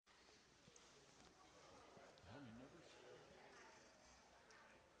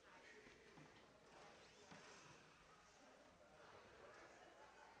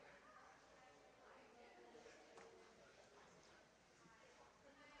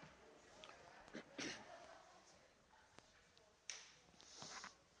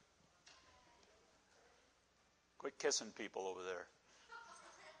kissing people over there.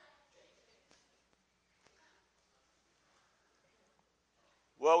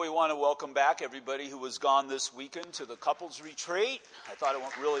 Well, we want to welcome back everybody who was gone this weekend to the couples retreat. I thought it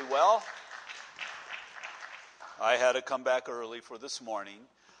went really well. I had to come back early for this morning.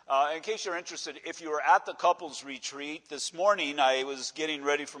 In case you're interested, if you were at the couples retreat this morning, I was getting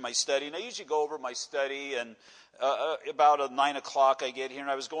ready for my study, and I usually go over my study, and about 9 o'clock I get here, and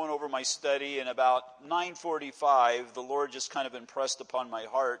I was going over my study, and about 9:45, the Lord just kind of impressed upon my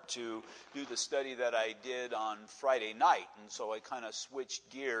heart to do the study that I did on Friday night, and so I kind of switched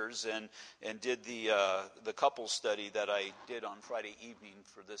gears and did the couple study that I did on Friday evening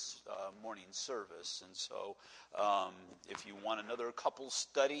for this morning service. And so if you want another couple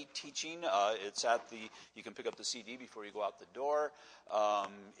study teaching, it's you can pick up the CD before you go out the door.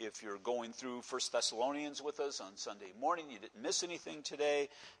 If you're going through 1 Thessalonians with us on Sunday morning, you didn't miss anything today,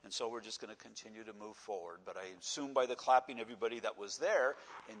 and so we're just going to continue to move forward. But I assume by the clapping, everybody that was there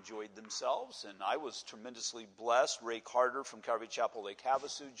enjoyed themselves, and I was tremendously blessed. Ray Carter from Calvary Chapel Lake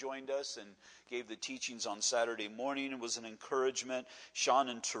Havasu joined us and gave the teachings on Saturday morning. It was an encouragement. Sean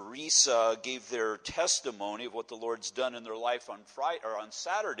and Teresa gave their testimony of what the Lord's done in their life on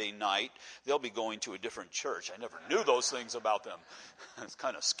Saturday night. They'll be going to a different church. I never knew those things about them. It's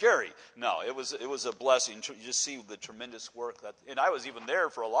kind of scary. No, it was a blessing. You just see the tremendous work and I was even there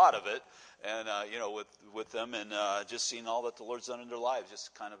for a lot of it, and with them, and just seeing all that the Lord's done in their lives,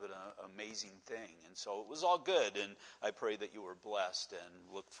 just kind of an amazing thing. And so it was all good, and I pray that you were blessed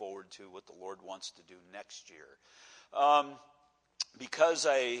and look forward to what the Lord wants to do next year. Because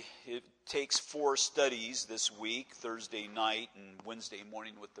it takes 4 studies this week, Thursday night and Wednesday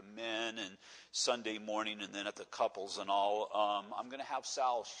morning with the men and Sunday morning and then at the couples and all, I'm going to have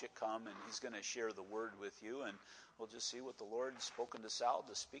Sal come, and he's going to share the word with you, and we'll just see what the Lord has spoken to Sal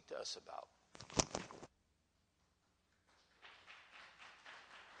to speak to us about.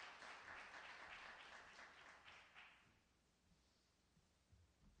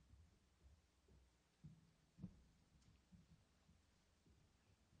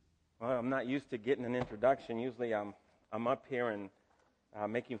 Well, I'm not used to getting an introduction. Usually I'm up here and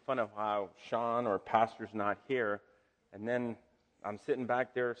making fun of how Sean or Pastor's not here. And then I'm sitting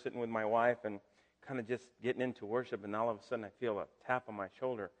back there, sitting with my wife, and kind of just getting into worship, and all of a sudden I feel a tap on my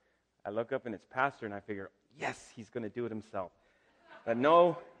shoulder. I look up, and it's Pastor, and I figure, yes, he's going to do it himself. But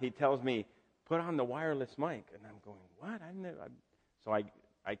no, he tells me, put on the wireless mic. And I'm going, what? So I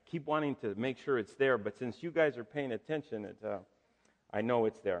keep wanting to make sure it's there, but since you guys are paying attention, I know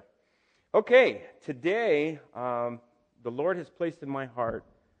it's there. Okay, today the Lord has placed in my heart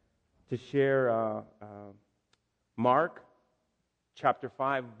to share Mark chapter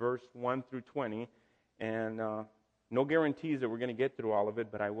 5, verse 1 through 20, and no guarantees that we're going to get through all of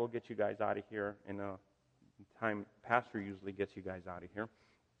it, but I will get you guys out of here in a time Pastor usually gets you guys out of here.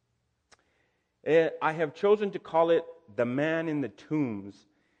 I have chosen to call it The Man in the Tombs.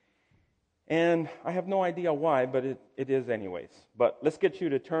 And I have no idea why, but it is anyways. But let's get you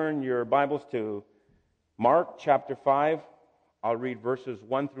to turn your Bibles to Mark chapter 5. I'll read verses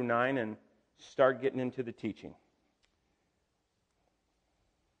 1 through 9 and start getting into the teaching.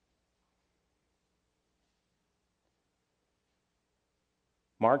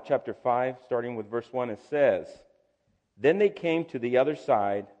 Mark chapter 5, starting with verse 1, it says, Then they came to the other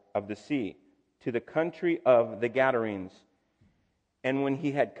side of the sea, to the country of the Gadarenes. And when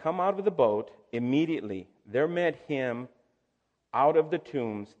he had come out of the boat, immediately there met him out of the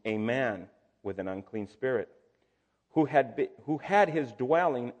tombs a man with an unclean spirit, who had his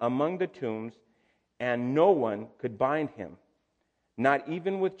dwelling among the tombs, and no one could bind him, not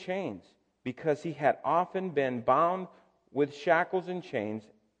even with chains, because he had often been bound with shackles and chains,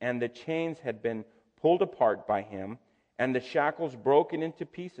 and the chains had been pulled apart by him, and the shackles broken into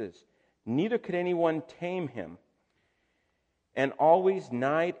pieces. Neither could anyone tame him. And always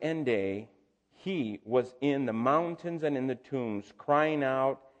night and day he was in the mountains and in the tombs, crying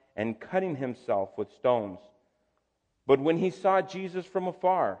out and cutting himself with stones. But when he saw Jesus from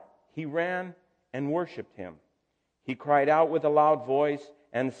afar, he ran and worshipped him. He cried out with a loud voice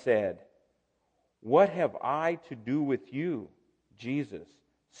and said, What have I to do with you, Jesus,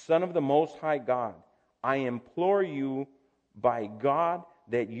 Son of the Most High God? I implore you by God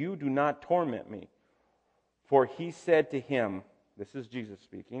that you do not torment me. For he said to him, this is Jesus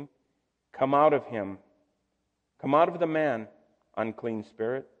speaking, Come out of him, come out of the man, unclean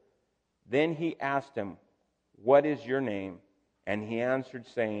spirit. Then he asked him, What is your name? And he answered,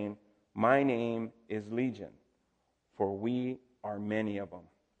 saying, My name is Legion, for we are many of them.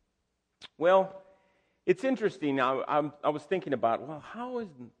 Well, it's interesting. Now, I was thinking about, well, how is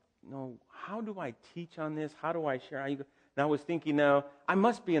how do I teach on this? How do I share? And I was thinking, no, I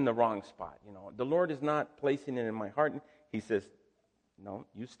must be in the wrong spot. The Lord is not placing it in my heart. And He says, no,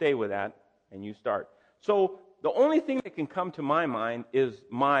 you stay with that and you start. So the only thing that can come to my mind is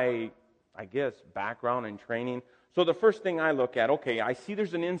my, I guess, background and training. So the first thing I look at, okay, I see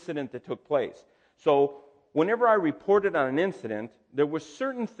there's an incident that took place. So whenever I reported on an incident, there were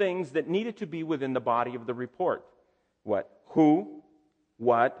certain things that needed to be within the body of the report. What? Who,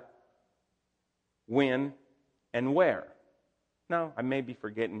 what, when, and where. Now, I may be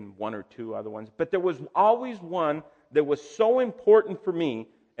forgetting one or two other ones, but there was always one that was so important for me,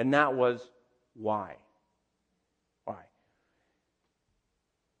 and that was why. Why?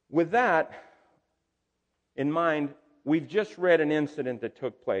 With that in mind, we've just read an incident that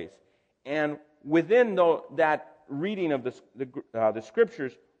took place. And within that reading of the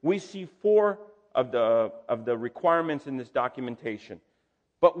Scriptures, we see four of the requirements in this documentation.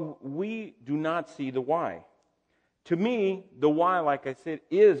 But we do not see the why. To me, the why, like I said,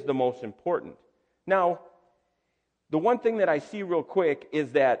 is the most important. Now, the one thing that I see real quick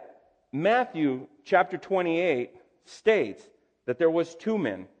is that Matthew chapter 28 states that there was two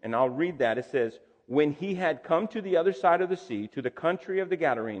men, and I'll read that. It says, when he had come to the other side of the sea, to the country of the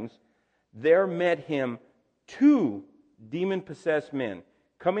Gadarenes, there met him two demon-possessed men,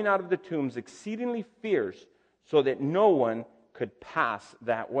 coming out of the tombs exceedingly fierce, so that no one could pass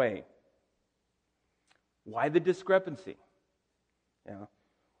that way. Why the discrepancy?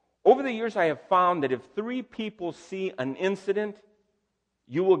 Over the years, I have found that if three people see an incident,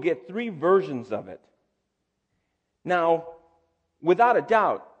 you will get three versions of it. Now, without a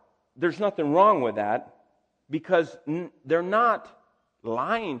doubt, there's nothing wrong with that, because they're not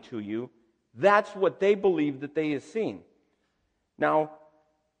lying to you. That's what they believe that they have seen. Now,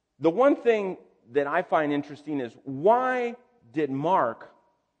 the one thing that I find interesting is, why did Mark,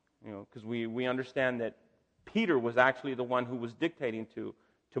 because we understand that Peter was actually the one who was dictating to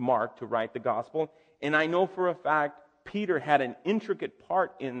Mark to write the gospel. And I know for a fact Peter had an intricate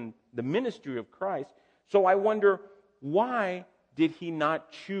part in the ministry of Christ. So I wonder, why did he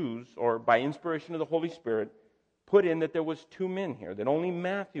not choose, or by inspiration of the Holy Spirit, put in that there was two men here, that only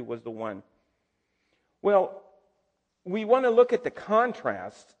Matthew was the one? Well, we want to look at the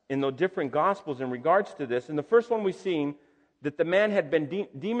contrast in the different gospels in regards to this. In the first one, we've seen that the man had been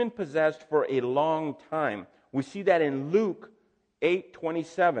demon-possessed for a long time. We see that in Luke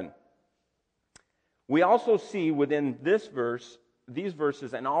 8:27. We also see within these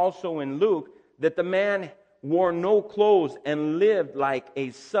verses, and also in Luke, that the man wore no clothes and lived like a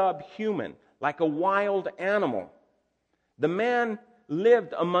subhuman, like a wild animal. The man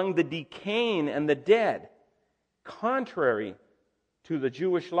lived among the decaying and the dead, contrary to the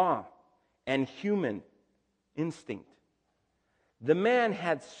Jewish law and human instinct. The man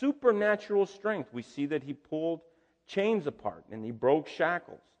had supernatural strength. We see that he pulled chains apart and he broke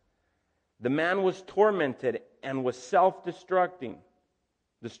shackles. The man was tormented and was self-destructive.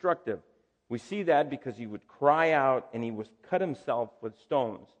 We see that because he would cry out and he would cut himself with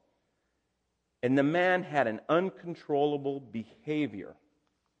stones. And the man had an uncontrollable behavior.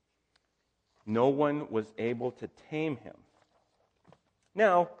 No one was able to tame him.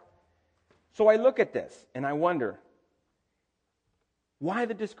 Now, so I look at this and I wonder, why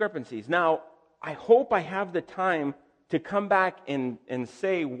the discrepancies? Now, I hope I have the time to come back and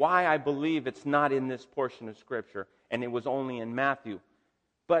say why I believe it's not in this portion of Scripture and it was only in Matthew.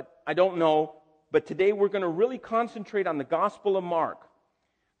 But I don't know. But today we're going to really concentrate on the Gospel of Mark.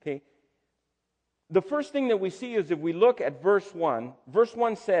 Okay. The first thing that we see is if we look at verse 1. Verse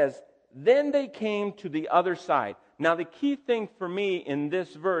 1 says, then they came to the other side. Now the key thing for me in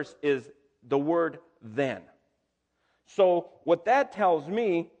this verse is the word then. So what that tells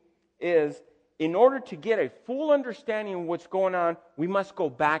me is, in order to get a full understanding of what's going on, we must go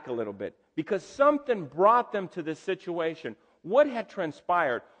back a little bit. Because something brought them to this situation. What had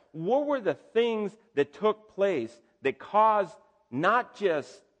transpired? What were the things that took place that caused not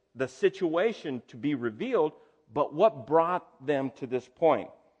just the situation to be revealed, but what brought them to this point?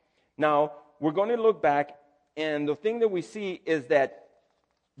 Now, we're going to look back, and the thing that we see is that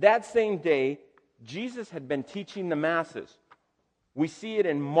same day, Jesus had been teaching the masses. We see it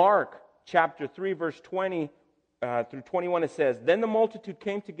in Mark chapter 3, verse 20 through 21. It says, then the multitude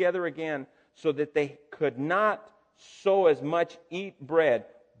came together again, so that they could not so as much eat bread.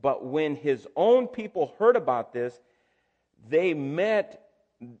 But when his own people heard about this, they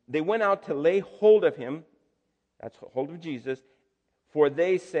went out to lay hold of him, that's hold of Jesus, for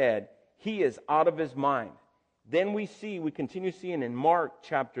they said, he is out of his mind. Then we continue seeing in Mark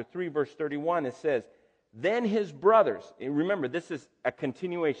chapter 3, verse 31, it says, Then his brothers, remember, this is a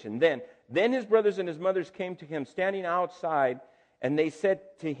continuation. Then his brothers and his mothers came to him, standing outside, and they said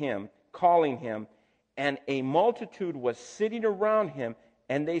to him, calling him, and a multitude was sitting around him,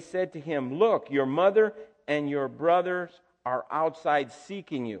 and they said to him, look, your mother and your brothers are outside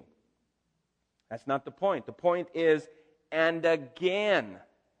seeking you. That's not the point. The point is, and again.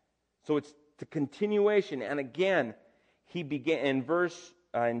 So it's the continuation. And again, he began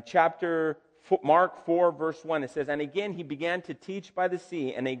in chapter Mark 4, verse 1, it says, and again he began to teach by the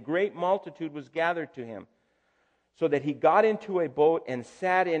sea, and a great multitude was gathered to him, so that he got into a boat and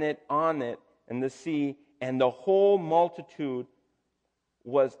sat in it in the sea, and the whole multitude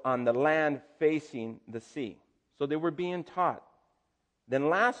was on the land facing the sea. So they were being taught. Then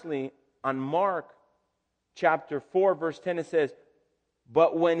lastly, on Mark chapter 4, verse 10, it says,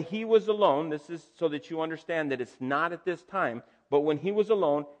 but when he was alone, this is so that you understand that it's not at this time, but when he was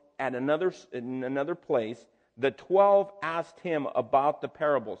alone in another place, the 12 asked him about the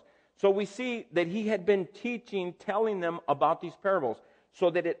parables. So we see that he had been teaching, telling them about these parables,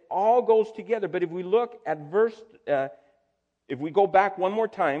 so that it all goes together. But if we look at if we go back one more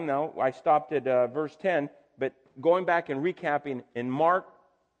time, now I stopped at verse 10, but going back and recapping in Mark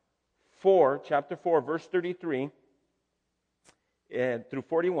 4, chapter 4, verse 33 through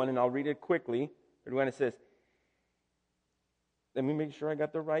 41, and I'll read it quickly. 31, it says, let me make sure I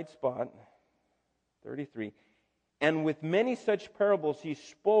got the right spot. 33. And with many such parables he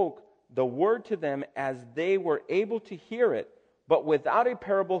spoke the word to them as they were able to hear it, but without a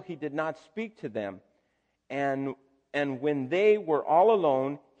parable he did not speak to them. And when they were all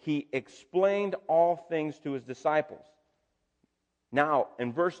alone, he explained all things to his disciples. Now,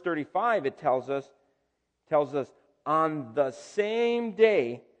 in verse 35, it tells us, on the same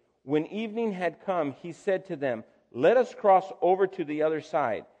day, when evening had come, he said to them, let us cross over to the other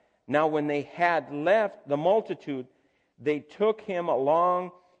side. Now, when they had left the multitude, they took him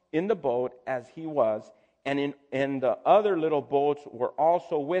along in the boat as he was, and the other little boats were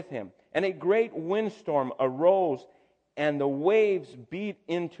also with him. And a great windstorm arose, and the waves beat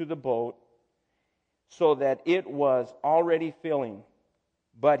into the boat, so that it was already filling.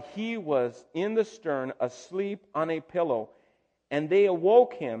 But he was in the stern, asleep on a pillow. And they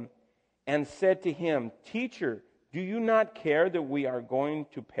awoke him and said to him, Teacher, do you not care that we are going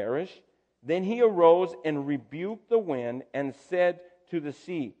to perish? Then he arose and rebuked the wind and said to the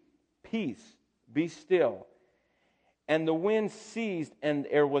sea, Peace, be still. And the wind ceased, and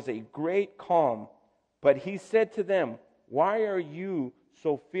there was a great calm. But he said to them, Why are you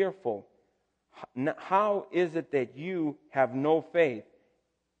so fearful? How is it that you have no faith?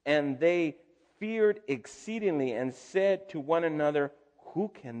 And they feared exceedingly and said to one another, Who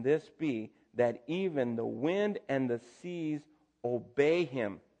can this be, that even the wind and the seas obey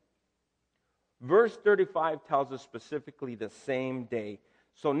him? Verse 35 tells us specifically the same day.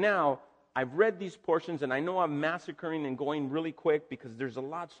 So now, I've read these portions, and I know I'm massacring and going really quick because there's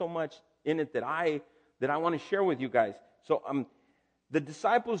so much in it that I want to share with you guys. So the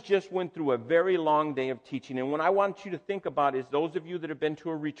disciples just went through a very long day of teaching, and what I want you to think about is those of you that have been to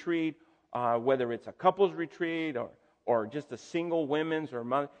a retreat, whether it's a couples retreat or just a single women's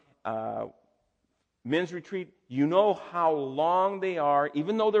or men's retreat, you know how long they are,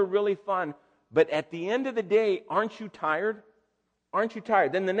 even though they're really fun. But at the end of the day, aren't you tired? Aren't you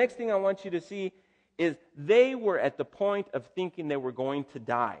tired? Then the next thing I want you to see is they were at the point of thinking they were going to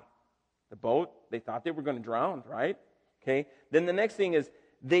die. The boat, they thought they were going to drown, right? Okay. Then the next thing is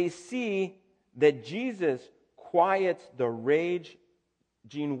they see that Jesus quiets the raging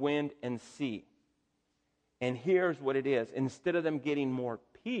wind and sea. And here's what it is. Instead of them getting more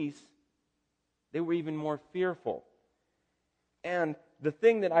peace, they were even more fearful. And the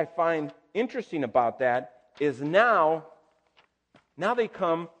thing that I find interesting about that is now they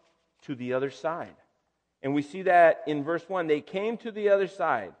come to the other side. And we see that in verse 1. They came to the other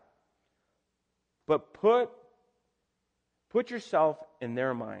side. But put yourself in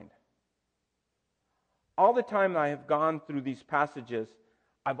their mind. All the time I have gone through these passages,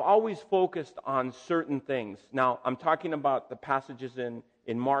 I've always focused on certain things. Now, I'm talking about the passages in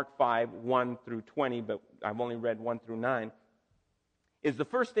Mark 5, 1 through 20, but I've only read 1 through 9. Is the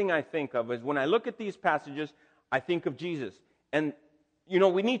first thing I think of is when I look at these passages, I think of Jesus. And,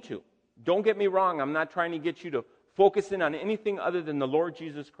 we need to. Don't get me wrong. I'm not trying to get you to focus in on anything other than the Lord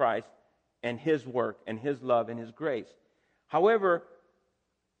Jesus Christ and His work and His love and His grace. However,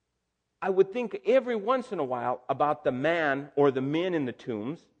 I would think every once in a while about the man or the men in the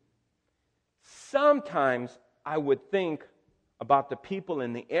tombs. Sometimes I would think about the people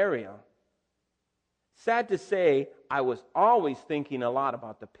in the area. Sad to say, I was always thinking a lot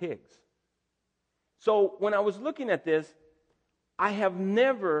about the pigs. So when I was looking at this, I have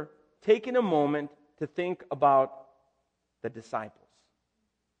never taken a moment to think about the disciples.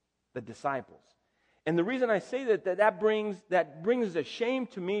 The disciples. And the reason I say that brings a shame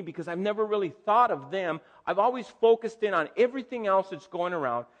to me, because I've never really thought of them. I've always focused in on everything else that's going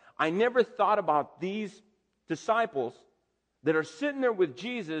around. I never thought about these disciples that are sitting there with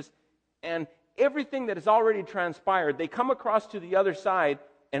Jesus, and everything that has already transpired, they come across to the other side,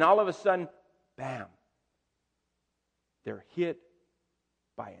 and all of a sudden, bam, they're hit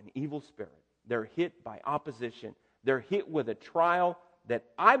by an evil spirit. They're hit by opposition. They're hit with a trial that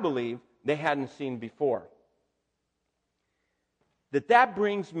I believe they hadn't seen before. That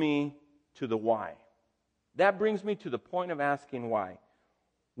brings me to the why. That brings me to the point of asking why.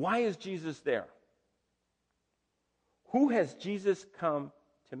 Why is Jesus there? Who has Jesus come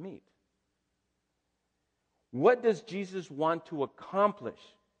to meet? What does Jesus want to accomplish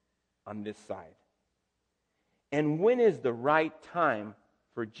on this side? And when is the right time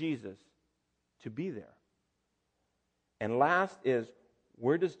for Jesus to be there? And last is,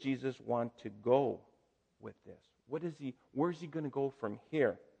 where does Jesus want to go with this? Where's he going to go from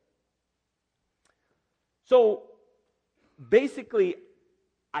here? So basically,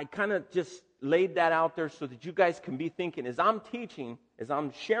 I kind of just laid that out there so that you guys can be thinking, as I'm teaching, as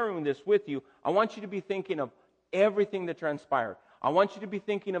I'm sharing this with you, I want you to be thinking of everything that transpired. I want you to be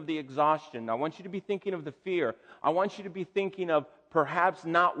thinking of the exhaustion. I want you to be thinking of the fear. I want you to be thinking of perhaps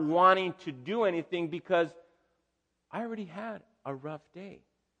not wanting to do anything because I already had a rough day.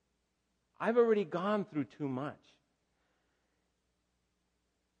 I've already gone through too much.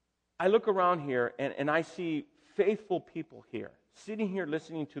 I look around here and I see faithful people here, sitting here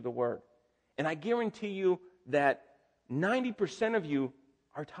listening to the Word. And I guarantee you that 90% of you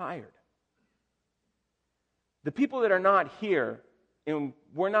are tired. The people that are not here, and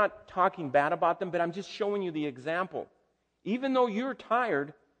we're not talking bad about them, but I'm just showing you the example. Even though you're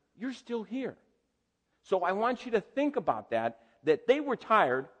tired, you're still here. So I want you to think about that they were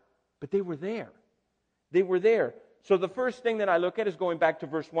tired, but they were there. They were there. So the first thing that I look at is going back to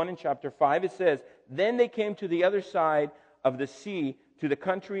verse 1 in chapter 5. It says, "Then they came to the other side of the sea, to the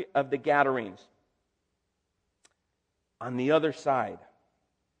country of the Gadarenes." On the other side.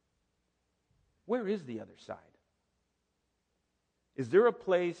 Where is the other side? Is there a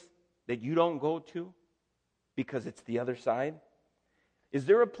place that you don't go to because it's the other side? Is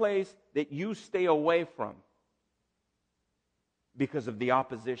there a place that you stay away from because of the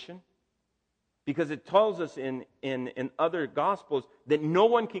opposition? Because it tells us in other Gospels that no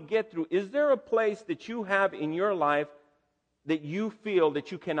one can get through. Is there a place that you have in your life that you feel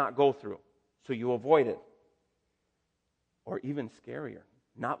that you cannot go through, so you avoid it? Or even scarier,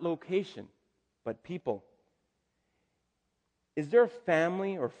 not location, but people. Is there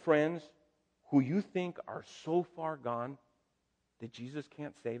family or friends who you think are so far gone that Jesus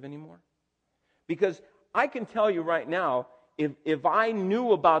can't save anymore? Because I can tell you right now, if I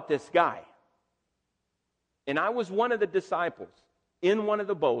knew about this guy, and I was one of the disciples in one of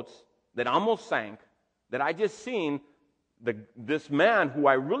the boats that almost sank, that I just seen this man who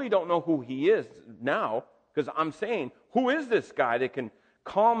I really don't know who he is now, because I'm saying, who is this guy that can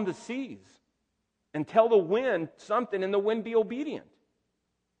calm the seas and tell the wind something and the wind be obedient?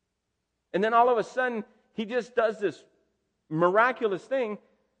 And then all of a sudden, he just does this miraculous thing,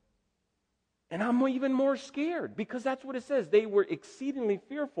 and I'm even more scared, because that's what it says. They were exceedingly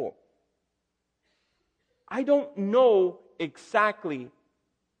fearful. I don't know exactly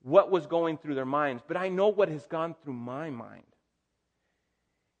what was going through their minds, but I know what has gone through my mind.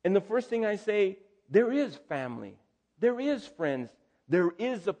 And the first thing I say, there is family. There is friends. There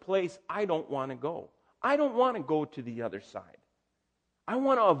is a place I don't want to go. I don't want to go to the other side. I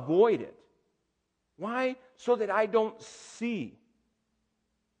want to avoid it. Why? So that I don't see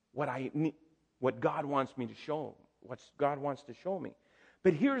what God wants me to show, what God wants to show me.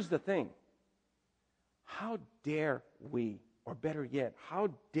 But here's the thing. How dare we, or better yet, how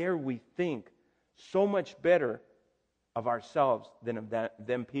dare we think so much better of ourselves than of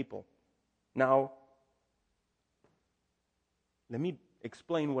them people? Now, let me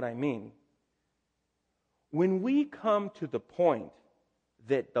explain what I mean. When we come to the point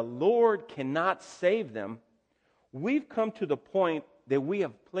that the Lord cannot save them, we've come to the point that we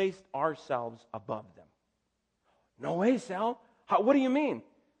have placed ourselves above them. No way, Sal. What do you mean?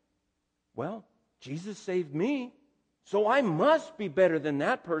 Well, Jesus saved me, so I must be better than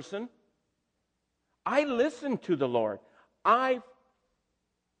that person. I listened to the Lord. I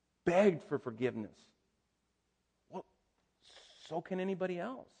begged for forgiveness. Well, so can anybody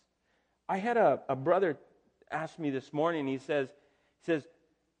else. I had a brother ask me this morning, he says,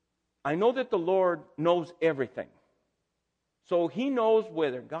 I know that the Lord knows everything. So He knows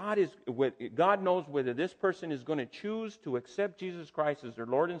whether God knows whether this person is going to choose to accept Jesus Christ as their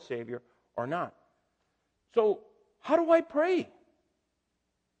Lord and Savior or not. So how do I pray?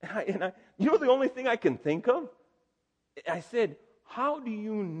 You know the only thing I can think of? I said, how do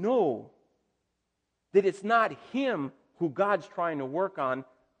you know that it's not him who God's trying to work on,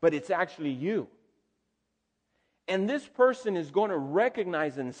 but it's actually you? And this person is going to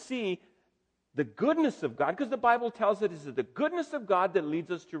recognize and see the goodness of God, because the Bible tells us it's the goodness of God that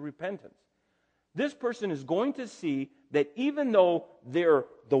leads us to repentance. This person is going to see that even though they're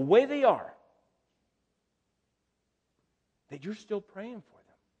the way they are, that you're still praying for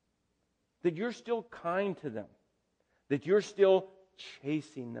them, that you're still kind to them, that you're still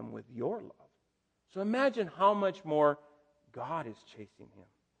chasing them with your love. So imagine how much more God is chasing him.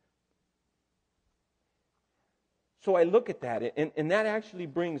 So I look at that, and that actually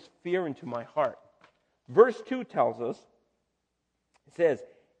brings fear into my heart. Verse 2 tells us, it says,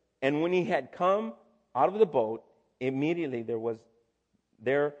 and when he had come out of the boat, immediately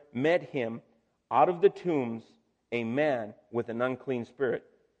there met him out of the tombs a man with an unclean spirit.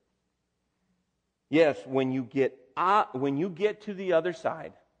 Yes, when you get to the other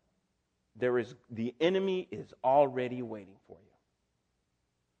side, the enemy is already waiting for you.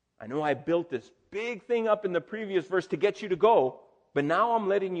 I know I built this big thing up in the previous verse to get you to go, but now I'm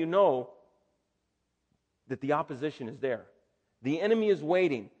letting you know that the opposition is there. The enemy is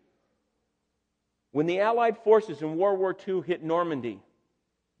waiting. When the Allied forces in World War II hit Normandy,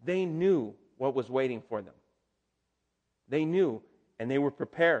 they knew what was waiting for them. They knew, and they were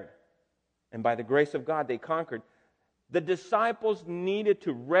prepared. And by the grace of God, they conquered. The disciples needed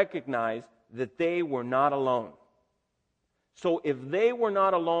to recognize that they were not alone. So if they were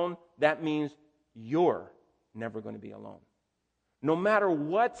not alone, that means you're never going to be alone. No matter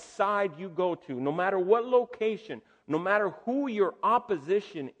what side you go to, no matter what location, no matter who your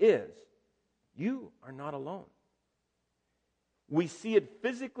opposition is, you are not alone. We see it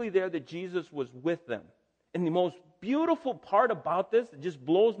physically there that Jesus was with them. And the most beautiful part about this, that just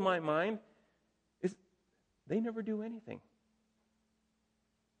blows my mind, is they never do anything.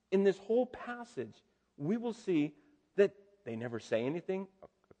 In this whole passage, we will see that they never say anything,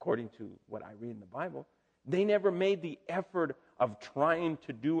 according to what I read in the Bible. They never made the effort of trying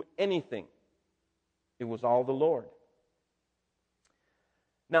to do anything. It was all the Lord.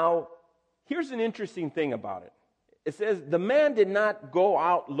 Now, here's an interesting thing about it. It says, the man did not go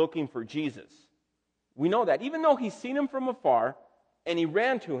out looking for Jesus. We know that. Even though he's seen him from afar, and he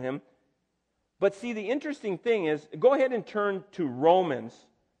ran to him. But see, the interesting thing is, go ahead and turn to Romans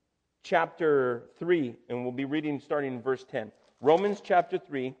chapter 3, and we'll be reading starting in verse 10. Romans chapter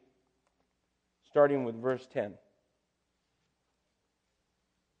 3, starting with verse 10.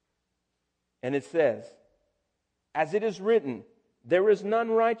 And it says, as it is written, there is none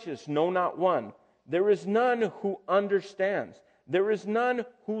righteous, no, not one. There is none who understands. There is none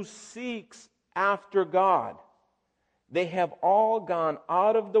who seeks after God. They have all gone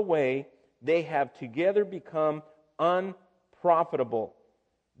out of the way. They have together become unprofitable.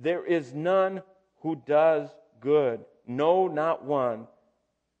 There is none who does good. No, not one.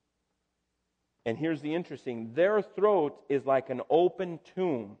 And here's the interesting. Their throat is like an open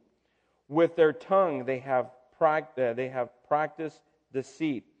tomb. With their tongue they have practiced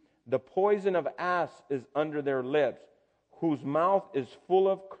deceit. The poison of asps is under their lips, whose mouth is full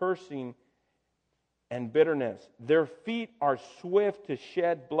of cursing and bitterness. Their feet are swift to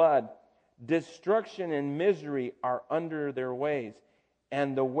shed blood. Destruction and misery are under their ways,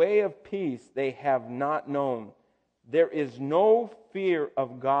 and the way of peace they have not known. There is no fear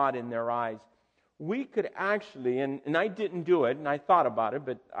of God in their eyes. We could actually, and I didn't do it, and I thought about it,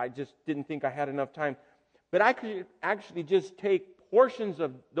 but I just didn't think I had enough time. But I could actually just take portions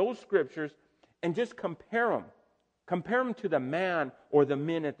of those scriptures and just compare them. Compare them to the man or the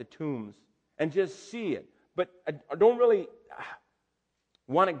men at the tombs and just see it. But I don't really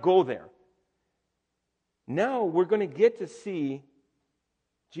want to go there. Now we're going to get to see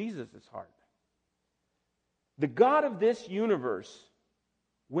Jesus' heart. The God of this universe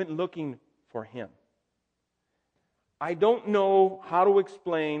went looking for him. I don't know how to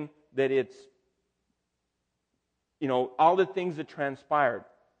explain that it's, all the things that transpired.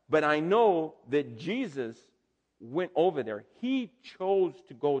 But I know that Jesus went over there. He chose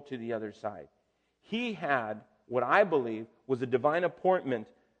to go to the other side. He had what I believe was a divine appointment,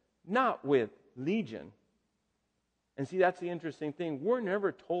 not with Legion. And see, that's the interesting thing. We're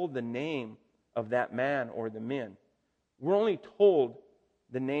never told the name of that man or the men. We're only told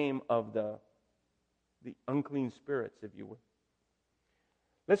the name of the unclean spirits, if you will.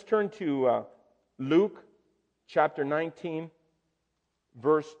 Let's turn to Luke chapter 19,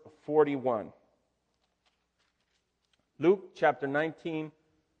 verse 41. Luke chapter 19,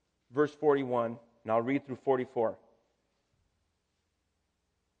 verse 41, and I'll read through 44.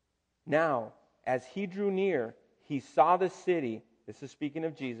 Now, as he drew near, he saw the city, this is speaking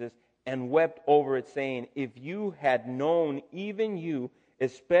of Jesus, and wept over it, saying, if you had known, even you,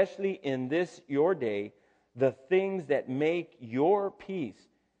 especially in this your day, the things that make your peace,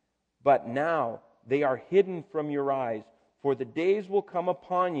 but now they are hidden from your eyes, for the days will come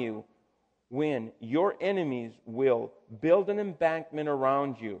upon you when your enemies will build an embankment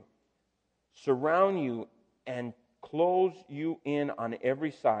around you, surround you, and close you in on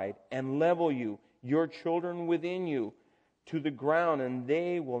every side, and level you, your children within you, to the ground, and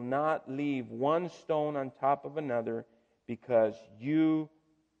they will not leave one stone on top of another, because you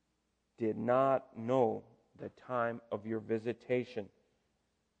did not know the time of your visitation.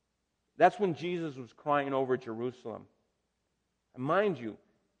 That's when Jesus was crying over Jerusalem. And mind you,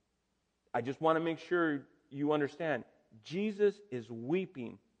 I just want to make sure you understand, Jesus is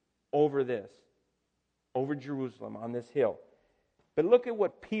weeping over this, over Jerusalem on this hill. But look at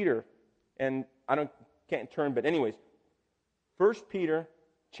what Peter, and can't turn, but anyways, 1 Peter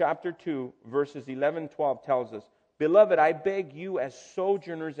chapter 2, verses 11 and 12 tells us, beloved, I beg you as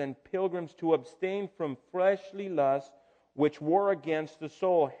sojourners and pilgrims to abstain from fleshly lusts which war against the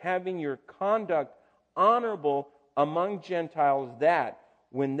soul, having your conduct honorable among Gentiles, that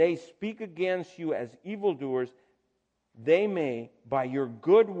when they speak against you as evildoers, they may, by your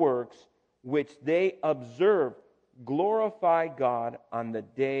good works which they observe, glorify God on the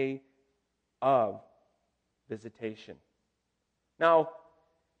day of visitation. Now,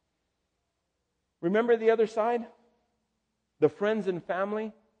 remember the other side? The friends and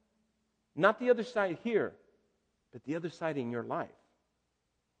family? Not the other side here, but the other side in your life.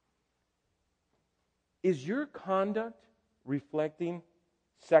 Is your conduct reflecting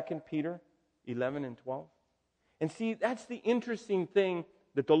 2 Peter 11 and 12? And see, that's the interesting thing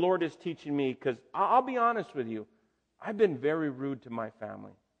that the Lord is teaching me, because I'll be honest with you, I've been very rude to my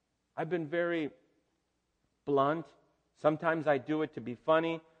family. I've been very blunt. Sometimes I do it to be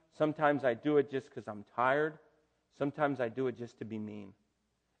funny. Sometimes I do it just because I'm tired. Sometimes I do it just to be mean.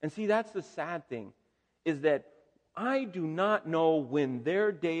 And see, that's the sad thing, is that I do not know when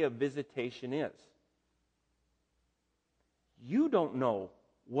their day of visitation is. You don't know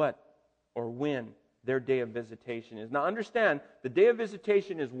what or when their day of visitation is. Now understand, the day of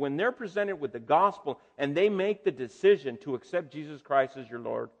visitation is when they're presented with the gospel and they make the decision to accept Jesus Christ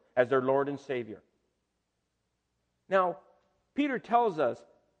as their Lord and Savior. Now, Peter tells us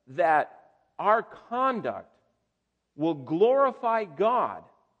that our conduct will glorify God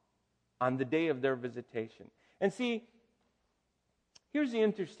on the day of their visitation. And see, here's the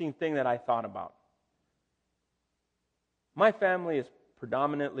interesting thing that I thought about. My family is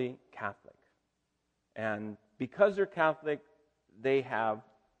predominantly Catholic. And because they're Catholic, they have,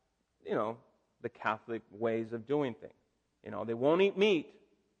 the Catholic ways of doing things. They won't eat meat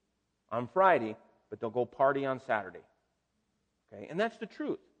on Friday, but they'll go party on Saturday. Okay? And that's the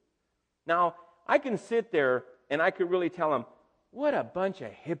truth. Now, I can sit there and I could really tell them, what a bunch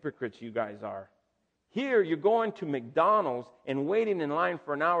of hypocrites you guys are. Here, you're going to McDonald's and waiting in line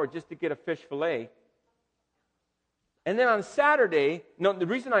for an hour just to get a fish fillet. And then on Saturday, the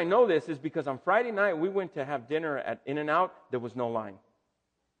reason I know this is because on Friday night, we went to have dinner at In-N-Out. There was no line.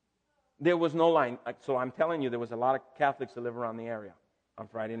 There was no line. So I'm telling you, there was a lot of Catholics that live around the area on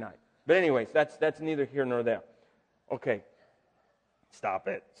Friday night. But anyways, that's neither here nor there. Okay. Stop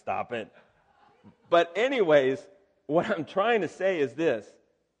it. But anyways, what I'm trying to say is this,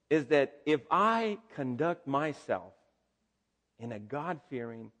 is that if I conduct myself in a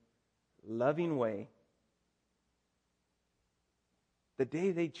God-fearing, loving way, the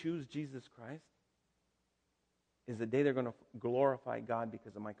day they choose Jesus Christ is the day they're going to glorify God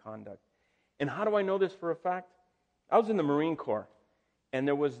because of my conduct. And how do I know this for a fact? I was in the Marine Corps, and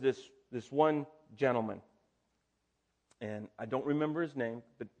there was this one gentleman, and I don't remember his name,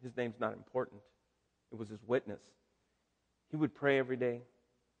 but his name's not important. It was his witness. He would pray every day.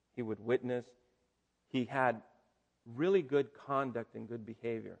 He would witness. He had really good conduct and good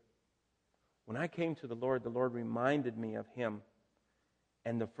behavior. When I came to the Lord reminded me of him.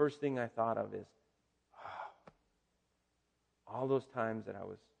 And the first thing I thought of is, all those times that I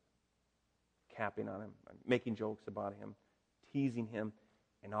was capping on him, making jokes about him, teasing him,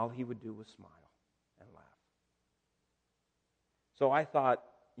 and all he would do was smile and laugh. So I thought,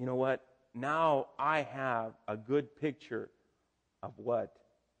 you know what? Now I have a good picture of what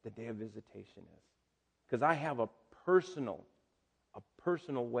the day of visitation is. Because I have a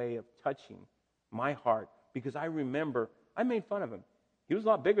personal way of touching my heart, because I remember I made fun of him. He was a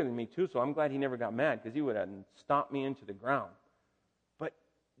lot bigger than me too, so I'm glad he never got mad, because he would have stomped me into the ground. But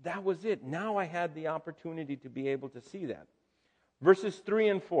that was it. Now I had the opportunity to be able to see that. Verses 3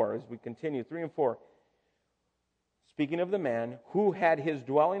 and 4, as we continue, 3 and 4. Speaking of the man who had his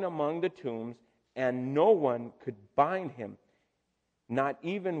dwelling among the tombs, and no one could bind him, not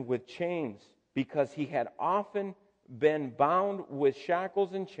even with chains, because he had often been bound with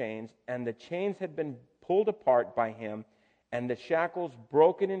shackles and chains, and the chains had been pulled apart by him, and the shackles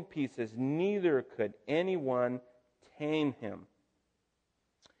broken in pieces. Neither could anyone tame him.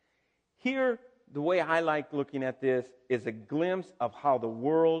 Here, the way I like looking at this is a glimpse of how the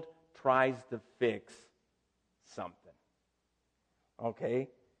world tries to fix something. Okay?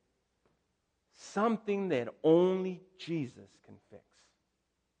 Something that only Jesus can fix.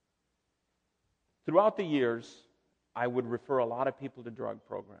 Throughout the years, I would refer a lot of people to drug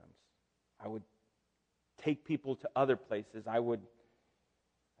programs. I would take people to other places. I would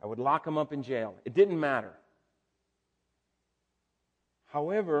lock them up in jail. It didn't matter.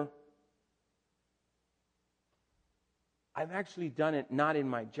 However, I've actually done it not in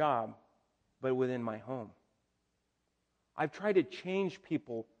my job, but within my home. I've tried to change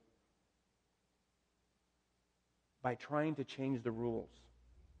people by trying to change the rules,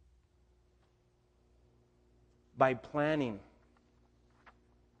 by planning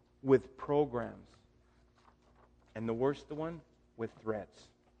with programs, and the worst one, with threats.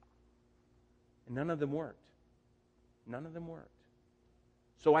 And none of them worked. None of them worked.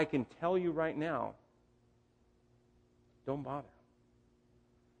 So I can tell you right now, don't bother.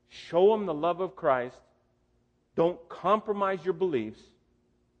 Show them the love of Christ. Don't compromise your beliefs,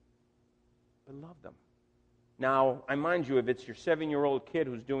 but love them. Now, I mind you, if it's your 7-year-old kid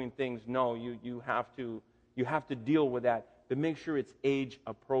who's doing things, no, you have to deal with that, but make sure it's age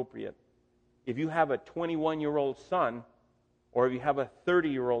appropriate. If you have a 21-year-old son, or if you have a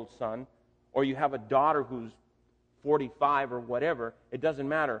 30-year-old son, or you have a daughter who's 45 or whatever, it doesn't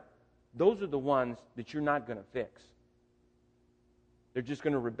matter. Those are the ones that you're not going to fix. They're just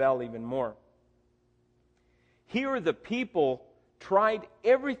going to rebel even more. Here the people tried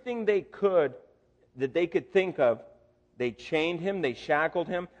everything they could that they could think of. They chained him, they shackled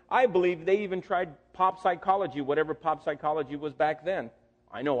him. I believe they even tried pop psychology, whatever pop psychology was back then.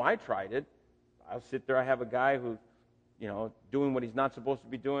 I know I tried it. I'll sit there, I have a guy who's, doing what he's not supposed to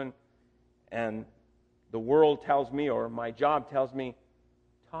be doing, and the world tells me, or my job tells me,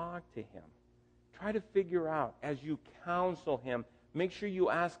 talk to him. Try to figure out, as you counsel him, make sure you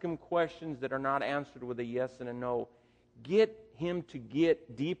ask him questions that are not answered with a yes and a no. Get him to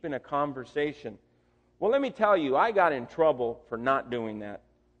get deep in a conversation. Well, let me tell you, I got in trouble for not doing that.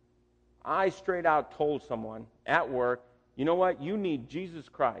 I straight out told someone at work, you know what, you need Jesus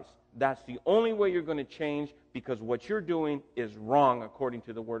Christ. That's the only way you're going to change, because what you're doing is wrong according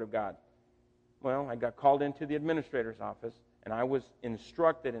to the Word of God. Well, I got called into the administrator's office, and I was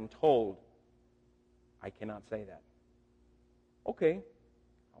instructed and told, I cannot say that. Okay,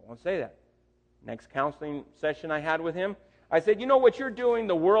 I won't say that. Next counseling session I had with him, I said, you know what you're doing,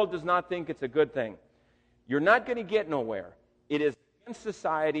 the world does not think it's a good thing. You're not going to get nowhere. It is against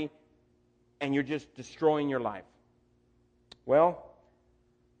society, and you're just destroying your life. Well,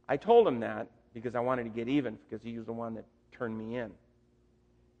 I told him that because I wanted to get even, because he was the one that turned me in.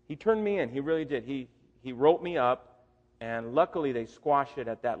 He turned me in. He really did. He wrote me up, and luckily they squashed it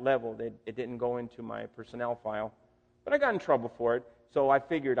at that level. It didn't go into my personnel file. But I got in trouble for it, so I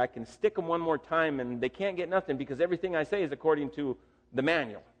figured I can stick them one more time, and they can't get nothing, because everything I say is according to the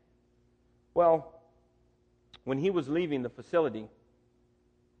manual. Well, when he was leaving the facility,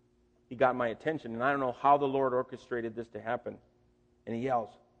 he got my attention, and I don't know how the Lord orchestrated this to happen. And he yells,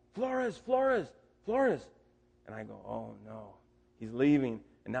 Flores, Flores, Flores. And I go, oh no, he's leaving,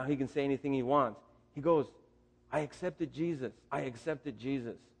 and now he can say anything he wants. He goes, I accepted Jesus. I accepted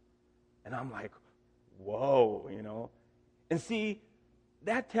Jesus. And I'm like, whoa, And see,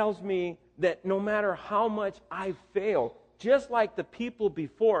 that tells me that no matter how much I fail, just like the people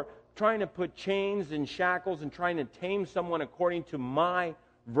before, trying to put chains and shackles and trying to tame someone according to my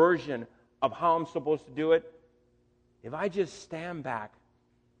version of how I'm supposed to do it, if I just stand back,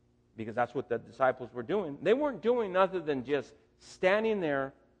 because that's what the disciples were doing, they weren't doing other than just standing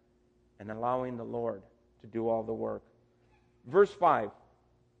there and allowing the Lord to do all the work. Verse 5.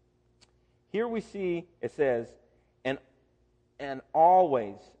 Here we see, it says, and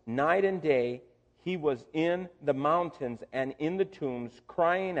always, night and day, he was in the mountains and in the tombs,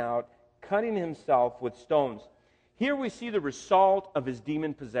 crying out, cutting himself with stones. Here we see the result of his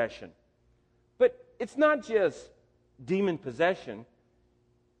demon possession. But it's not just demon possession.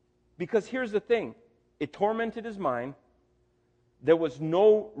 Because here's the thing. It tormented his mind. There was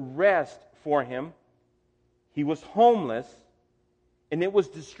no rest for him. He was homeless. And it was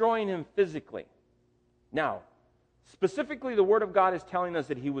destroying him physically. Now, specifically, the Word of God is telling us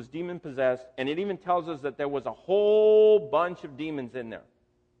that he was demon-possessed, and it even tells us that there was a whole bunch of demons in there.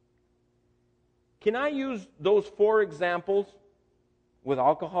 Can I use those 4 examples with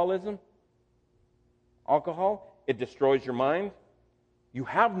alcoholism? Alcohol, it destroys your mind. You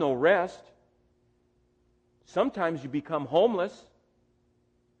have no rest. Sometimes you become homeless,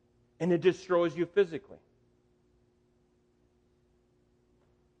 and it destroys you physically.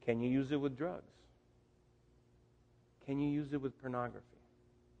 Can you use it with drugs? Can you use it with pornography?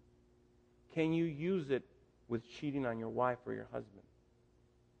 Can you use it with cheating on your wife or your husband?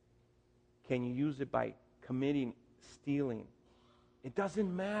 Can you use it by committing stealing? It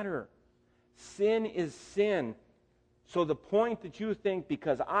doesn't matter. Sin is sin. So the point that you think,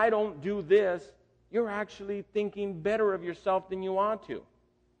 because I don't do this, you're actually thinking better of yourself than you ought to.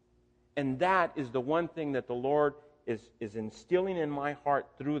 And that is the one thing that the Lord is instilling in my heart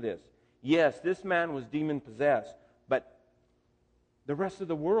through this. Yes, this man was demon-possessed, but the rest of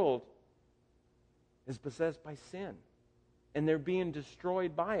the world is possessed by sin. And they're being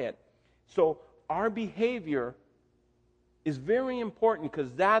destroyed by it. So our behavior is very important,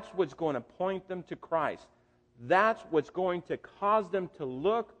 because that's what's going to point them to Christ. That's what's going to cause them to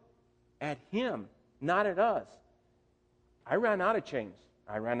look at Him, not at us. I ran out of chains.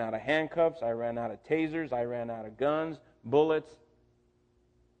 I ran out of handcuffs. I ran out of tasers. I ran out of guns, bullets.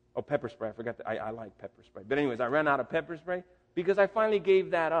 Oh, pepper spray. I forgot. I like pepper spray. But anyways, I ran out of pepper spray because I finally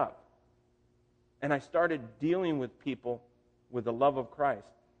gave that up. And I started dealing with people with the love of Christ.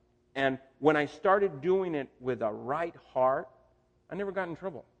 And when I started doing it with a right heart, I never got in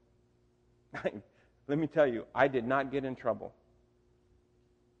trouble. Let me tell you, I did not get in trouble.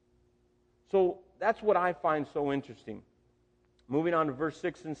 So that's what I find so interesting. Moving on to verse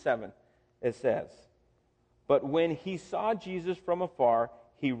 6 and 7, it says, "But when he saw Jesus from afar,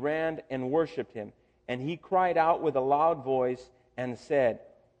 he ran and worshipped him. And he cried out with a loud voice and said,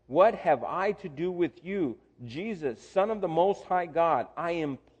 'What have I to do with you, Jesus, Son of the Most High God? I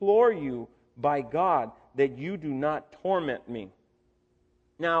implore you by God that you do not torment me.'"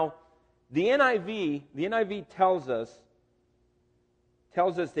 Now, the NIV tells us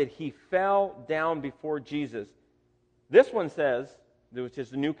that he fell down before Jesus. This one says, which is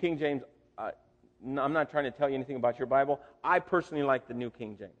the New King James. I'm not trying to tell you anything about your Bible. I personally like the New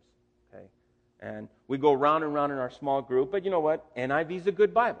King James. Okay, and we go round and round in our small group. But you know what? NIV is a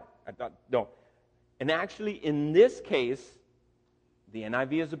good Bible. No. And actually, in this case, the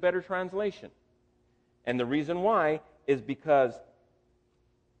NIV is a better translation. And the reason why is because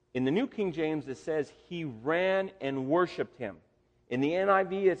in the New King James, it says he ran and worshipped him. In the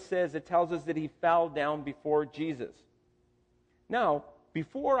NIV, it tells us that he fell down before Jesus. Now,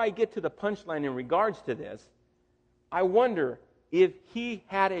 before I get to the punchline in regards to this, I wonder if he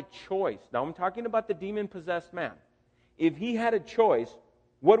had a choice. Now, I'm talking about the demon-possessed man. If he had a choice,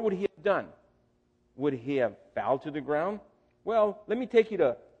 what would he have done? Would he have fell to the ground? Well, let me take you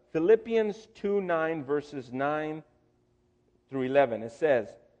to Philippians 2:9, verses 9 through 11. It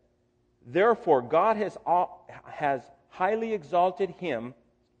says, "Therefore God has highly exalted him,"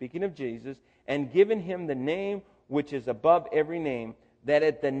 speaking of Jesus, "and given him the name which is above every name, that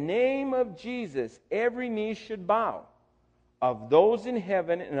at the name of Jesus every knee should bow, of those in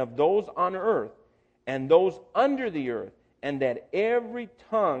heaven and of those on earth and those under the earth, and that every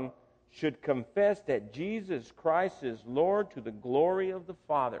tongue should confess that Jesus Christ is Lord, to the glory of the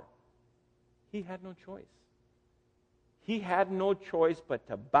Father." He had no choice. He had no choice but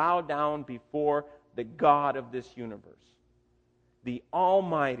to bow down before the God of this universe, the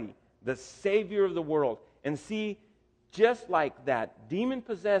Almighty, the Savior of the world. And see, just like that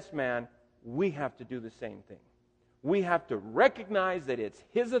demon-possessed man, we have to do the same thing. We have to recognize that it's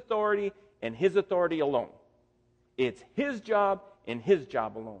His authority and His authority alone. It's His job and His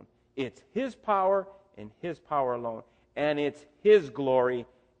job alone. It's His power and His power alone. And it's His glory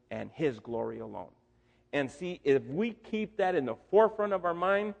and His glory alone. And see, if we keep that in the forefront of our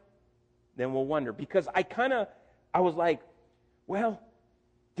mind, then we'll wonder. Because I was like, well,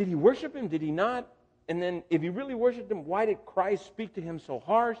 did he worship him? Did he not? And then if he really worshiped him, why did Christ speak to him so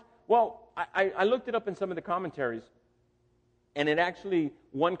harsh? Well, I looked it up in some of the commentaries. And it actually,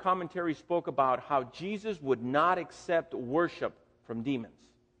 one commentary spoke about how Jesus would not accept worship from demons.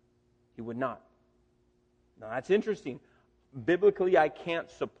 He would not. Now, that's interesting. Biblically, I can't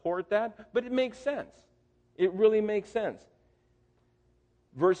support that, but it makes sense. It really makes sense.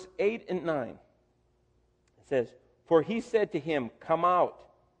 Verse 8 and 9. It says, "For he said to him, 'Come out.'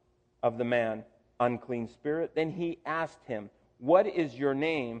 of the man, unclean spirit. Then he asked him, "What is your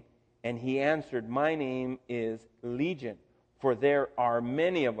name?" And he answered, "My name is Legion, for there are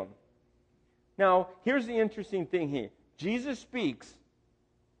many of them." Now, here's the interesting thing here. Jesus speaks,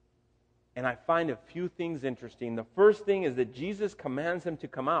 and I find a few things interesting. The first thing is that Jesus commands him to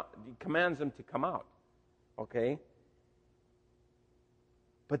come out. He commands him to come out. Okay?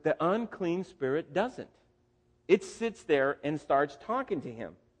 But the unclean spirit doesn't. It sits there and starts talking to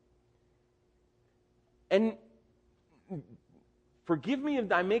him. And forgive me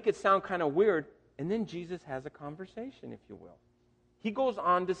if I make it sound kind of weird. And then Jesus has a conversation, if you will. He goes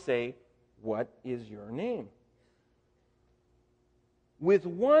on to say, "What is your name?" With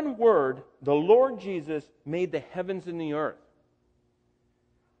one word, the Lord Jesus made the heavens and the earth.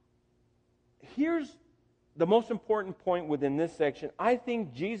 Here's the most important point within this section. I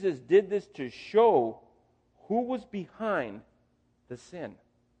think Jesus did this to show who was behind the sin.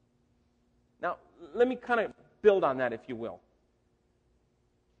 Now, let me kind of build on that, if you will.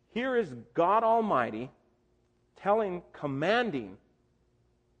 Here is God Almighty commanding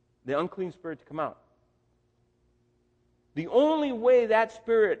the unclean spirit to come out. The only way that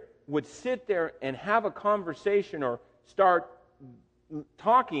spirit would sit there and have a conversation or start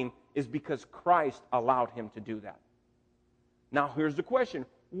talking is because Christ allowed him to do that. Now, here's the question.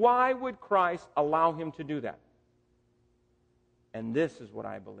 Why would Christ allow him to do that? And this is what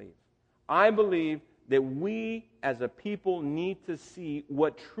I believe. I believe that we as a people need to see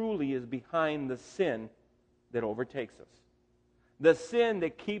what truly is behind the sin that overtakes us. The sin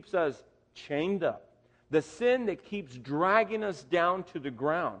that keeps us chained up. The sin that keeps dragging us down to the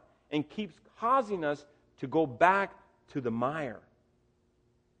ground and keeps causing us to go back to the mire.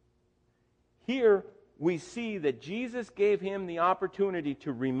 Here we see that Jesus gave him the opportunity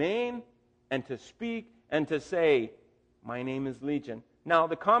to remain and to speak and to say, "My name is Legion." Now,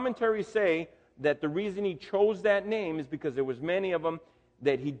 the commentaries say that the reason he chose that name is because there was many of them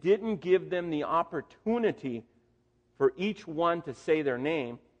that he didn't give them the opportunity for each one to say their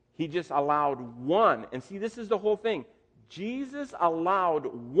name. He just allowed one. And see, this is the whole thing. Jesus allowed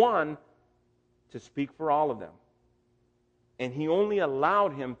one to speak for all of them. And he only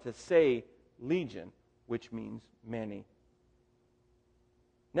allowed him to say Legion, which means many.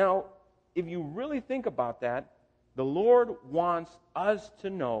 Now, if you really think about that, the Lord wants us to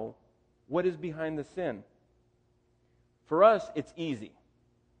know what is behind the sin. For us, it's easy.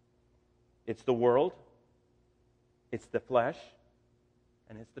 It's the world, it's the flesh,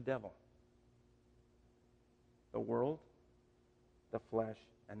 and it's the devil. The world, the flesh,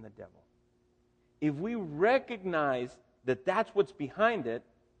 and the devil. If we recognize that that's what's behind it,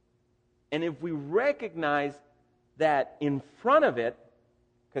 and if we recognize that in front of it,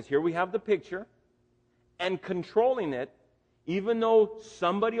 because here we have the picture, and controlling it, even though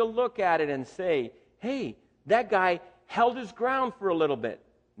somebody will look at it and say, "Hey, that guy held his ground for a little bit."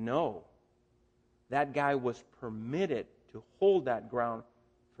 No. That guy was permitted to hold that ground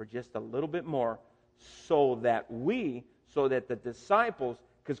for just a little bit more so that the disciples,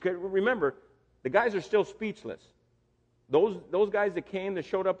 because remember, the guys are still speechless. Those guys that came, that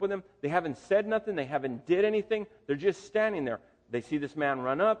showed up with him, they haven't said nothing, they haven't did anything, they're just standing there. They see this man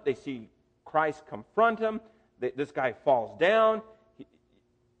run up, they see Christ confront him, this guy falls down.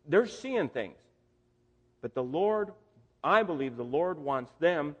 They're seeing things. But the Lord, I believe the Lord wants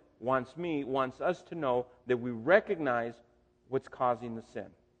them, wants me, wants us to know that we recognize what's causing the sin.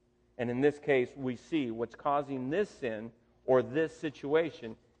 And in this case, we see what's causing this sin or this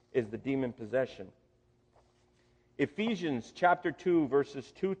situation is the demon possession. Ephesians chapter 2,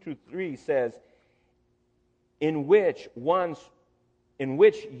 verses 2 through 3 says, in which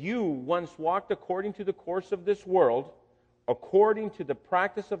you once walked according to the course of this world, according to the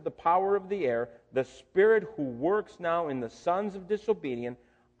practice of the power of the air, the spirit who works now in the sons of disobedience,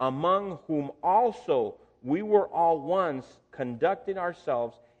 among whom also we were all once conducting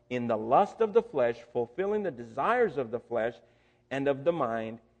ourselves in the lust of the flesh, fulfilling the desires of the flesh and of the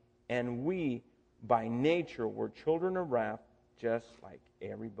mind, and we by nature were children of wrath, just like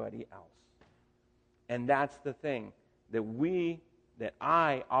everybody else. And that's the thing that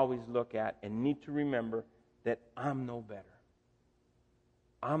I always look at and need to remember, that I'm no better.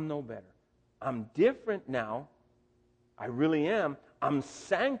 I'm no better. I'm different now. I really am. I'm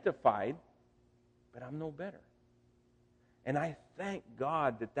sanctified, but I'm no better. And I thank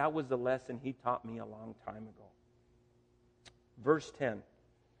God that was the lesson He taught me a long time ago. Verse 10.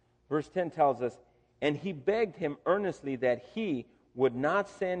 Verse 10 tells us, and he begged him earnestly that he would not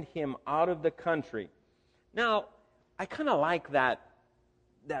send him out of the country. Now, I kind of like that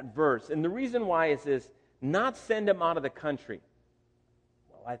verse. And the reason why is this, not send him out of the country.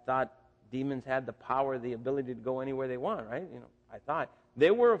 Well, I thought demons had the power, the ability to go anywhere they want, right? I thought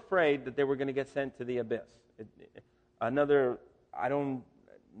they were afraid that they were going to get sent to the abyss. Another, I don't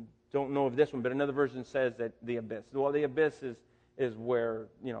know if this one, but another version says that the abyss. Well, the abyss is where,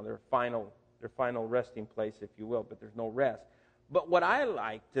 their final resting place, if you will, but there's no rest. But what I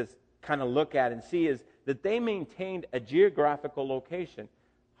like to kind of look at and see is that they maintained a geographical location.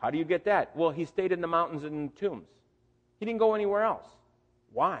 How do you get that? Well, he stayed in the mountains and in the tombs. He didn't go anywhere else.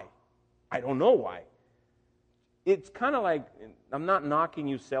 Why? I don't know why. It's kind of like, I'm not knocking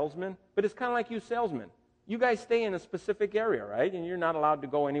you salesmen, but it's kind of like you salesmen. You guys stay in a specific area, right? And you're not allowed to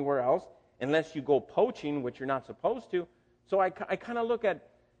go anywhere else unless you go poaching, which you're not supposed to. So I kind of look at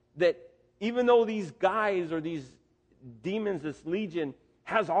that, even though these guys or these demons, this legion,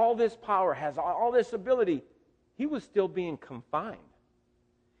 has all this power, has all this ability, he was still being confined.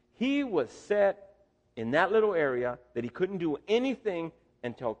 He was set in that little area that he couldn't do anything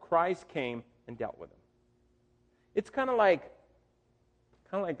until Christ came and dealt with him. It's kind of like,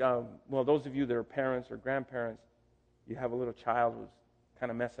 those of you that are parents or grandparents, you have a little child who's kind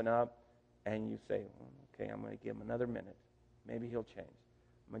of messing up, and you say, okay, I'm going to give him another minute. Maybe he'll change.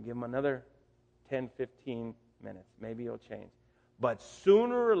 I'm going to give him another 10, 15 minutes. Maybe he'll change. But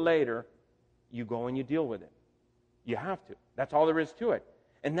sooner or later, you go and you deal with it. You have to. That's all there is to it.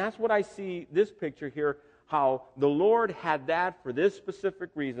 And that's what I see this picture here, how the Lord had that for this specific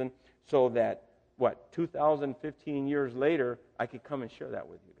reason, so that, 2015 years later, I could come and share that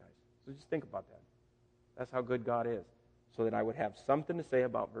with you guys. So just think about that. That's how good God is, so that I would have something to say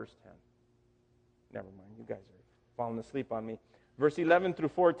about verse 10. Never mind, you guys are falling asleep on me. Verse 11 through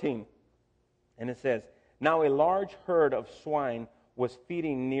 14, and it says, Now a large herd of swine was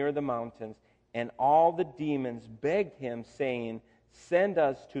feeding near the mountains, and all the demons begged him, saying, Send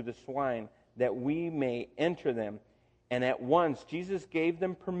us to the swine, that we may enter them. And at once Jesus gave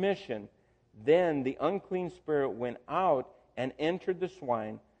them permission. Then the unclean spirit went out and entered the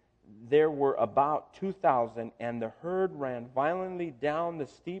swine. There were about 2,000, and the herd ran violently down the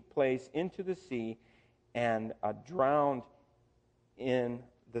steep place into the sea and drowned in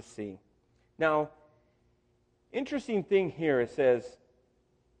the sea. Now, interesting thing here, it says,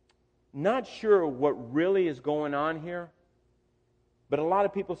 not sure what really is going on here, but a lot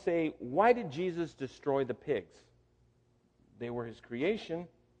of people say, why did Jesus destroy the pigs? They were his creation.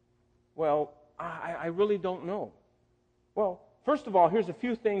 Well, I really don't know. Well, first of all, here's a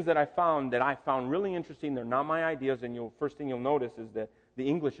few things that I found really interesting. They're not my ideas, and first thing you'll notice is that the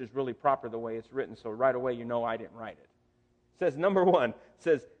English is really proper the way it's written, so right away you know I didn't write it. It says, number one, it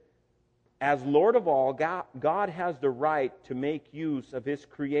says, as Lord of all, God has the right to make use of his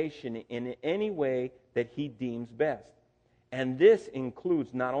creation in any way that he deems best. And this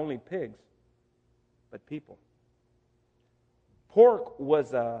includes not only pigs, but people. Pork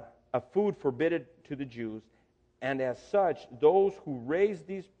was a food forbidden to the Jews, and as such, those who raised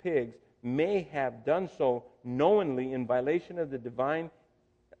these pigs may have done so knowingly in violation of the divine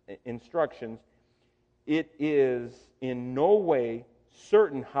instructions. It is in no way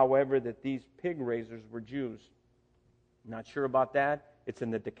certain, however, that these pig raisers were Jews. Not sure about that. It's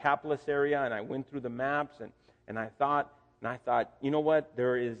in the Decapolis area, and I went through the maps, and I thought, you know what?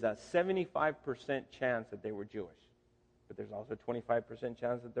 There is a 75% chance that they were Jewish. But there's also a 25%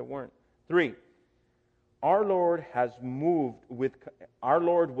 chance that they weren't. 3, our Lord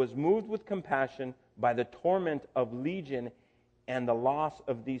was moved with compassion by the torment of legion and the loss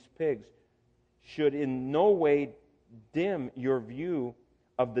of these pigs, should in no way dim your view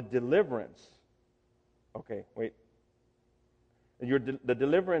of the deliverance. Okay, wait. The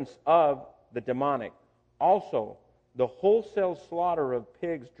deliverance of the demonic. Also, the wholesale slaughter of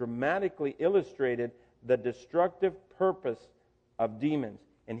pigs dramatically illustrated the destructive purpose of demons.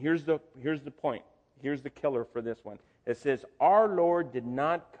 And here's the point. Here's the killer for this one. It says, our Lord did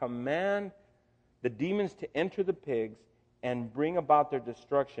not command the demons to enter the pigs and bring about their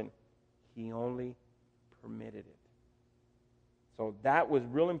destruction. He only permitted it. So that was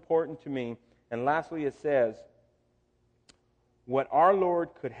real important to me. And lastly, it says, what our Lord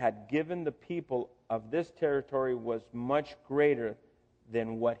could have given the people of this territory was much greater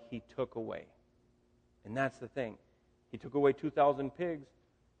than what he took away. And that's the thing. He took away 2,000 pigs,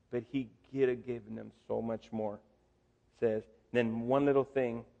 but he could have given them so much more. It says, then one little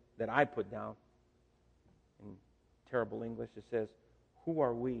thing that I put down in terrible English, it says, who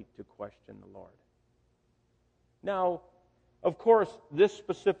are we to question the Lord? Now, of course, this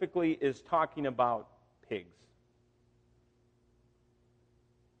specifically is talking about pigs.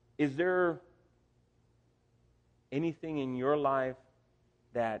 Is there anything in your life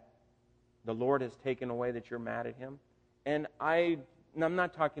that the Lord has taken away that you're mad at him? And I and I'm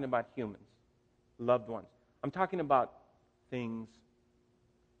not talking about humans, loved ones. I'm talking about things,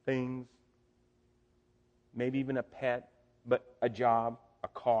 maybe even a pet, but a job, a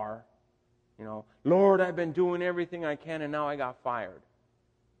car. Lord, I've been doing everything I can and now I got fired.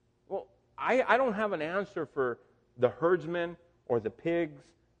 Well, I don't have an answer for the herdsmen or the pigs,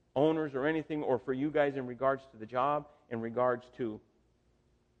 owners or anything, or for you guys in regards to the job, in regards to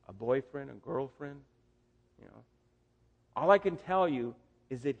a boyfriend, a girlfriend. All I can tell you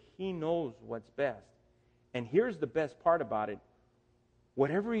is that He knows what's best. And here's the best part about it.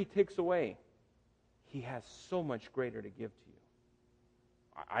 Whatever He takes away, He has so much greater to give to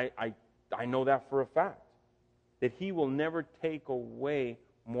you. I know that for a fact, that He will never take away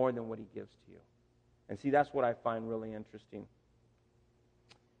more than what He gives to you. And see, that's what I find really interesting.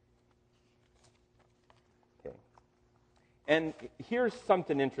 Okay. And here's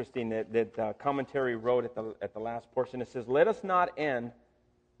something interesting that commentary wrote at the last portion. It says, "Let us not end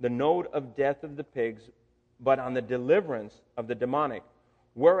the note of death of the pigs, but on the deliverance of the demonic.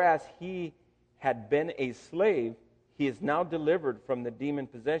 Whereas he had been a slave, he is now delivered from the demon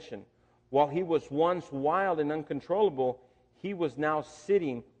possession. While he was once wild and uncontrollable, he was now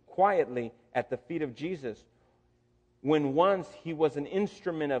sitting quietly at the feet of Jesus. When once he was an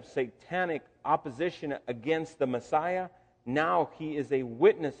instrument of satanic opposition against the Messiah, now he is a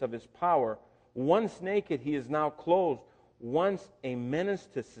witness of his power. Once naked, he is now clothed. Once a menace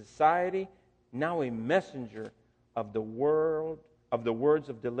to society, now a messenger of the world, of the words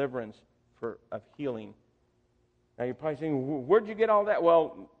of deliverance, of healing." Now you're probably saying, where'd you get all that?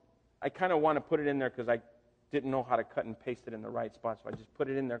 Well, I kind of want to put it in there because I didn't know how to cut and paste it in the right spot, so I just put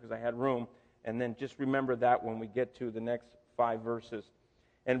it in there because I had room. And then just remember that when we get to the next 5 verses.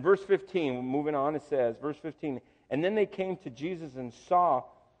 And verse 15, moving on, it says, verse 15, "And then they came to Jesus and saw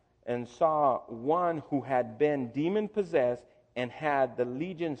one who had been demon-possessed and had the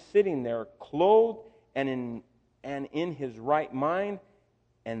legion sitting there, clothed and in his right mind,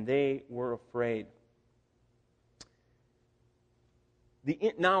 and they were afraid."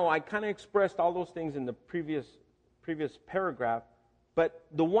 Now, I kind of expressed all those things in the previous paragraph, but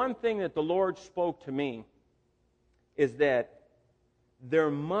the one thing that the Lord spoke to me is that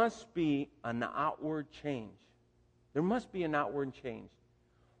there must be an outward change. There must be an outward change.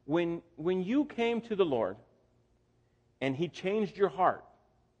 When you came to the Lord and He changed your heart,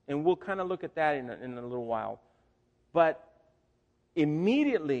 and we'll kind of look at that in a little while, but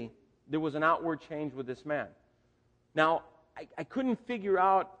immediately there was an outward change with this man. Now, I couldn't figure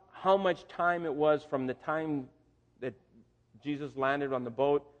out how much time it was from the time that Jesus landed on the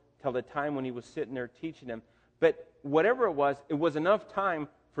boat till the time when He was sitting there teaching him. But whatever it was enough time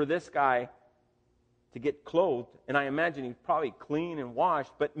for this guy to get clothed. And I imagine he's probably clean and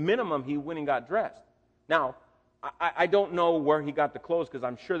washed, but minimum he went and got dressed. Now, I don't know where he got the clothes because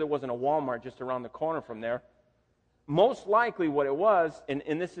I'm sure there wasn't a Walmart just around the corner from there. Most likely what it was, and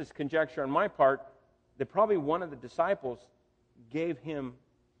this is conjecture on my part, that probably one of the disciples gave him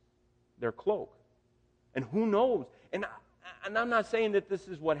their cloak. And who knows? And I'm not saying that this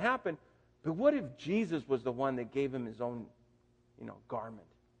is what happened, but what if Jesus was the one that gave him his own, garment?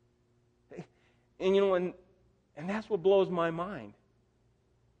 And that's what blows my mind.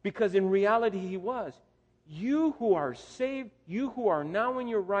 Because in reality he was. You who are saved, you who are now in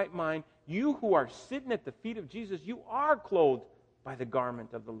your right mind, you who are sitting at the feet of Jesus, you are clothed by the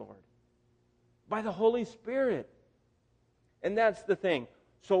garment of the Lord, by the Holy Spirit. And that's the thing.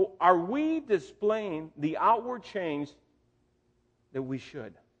 So are we displaying the outward change that we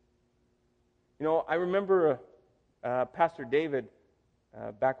should? I remember Pastor David,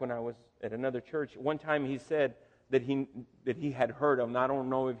 back when I was at another church, one time he said that he had heard him. I don't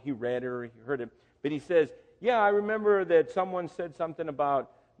know if he read it or he heard it, but he says, "Yeah, I remember that someone said something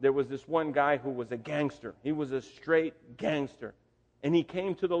about there was this one guy who was a gangster. He was a straight gangster, and he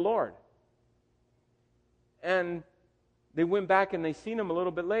came to the Lord." And they went back and they seen him a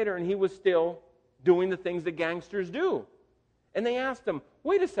little bit later, and he was still doing the things that gangsters do. And they asked him,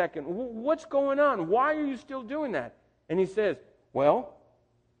 "Wait a second, what's going on? Why are you still doing that?" And he says, "Well,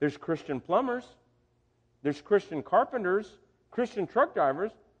 there's Christian plumbers, there's Christian carpenters, Christian truck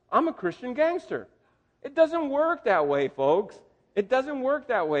drivers. I'm a Christian gangster." It doesn't work that way, folks. It doesn't work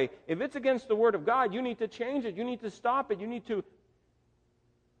that way. If it's against the Word of God, you need to change it. You need to stop it. You need to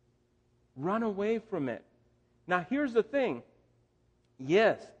run away from it. Now, here's the thing.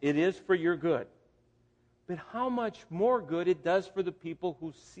 Yes, it is for your good. But how much more good it does for the people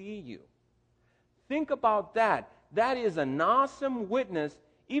who see you. Think about that. That is an awesome witness,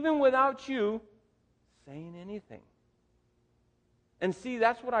 even without you saying anything. And see,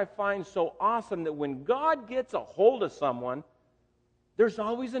 that's what I find so awesome, that when God gets a hold of someone, There's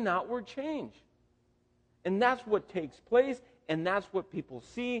always an outward change. And that's what takes place, and that's what people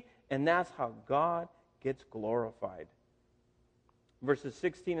see, and that's how God gets glorified. Verses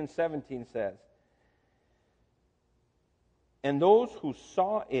 16 and 17 says, "And those who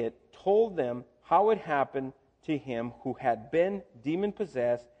saw it told them how it happened to him who had been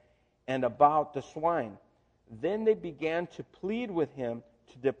demon-possessed and about the swine. Then they began to plead with him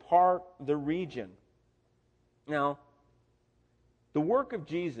to depart the region." Now, the work of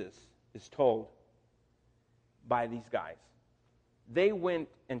Jesus is told by these guys. They went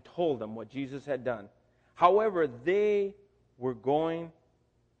and told them what Jesus had done. However, they were going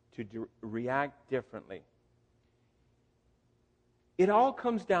to react differently. It all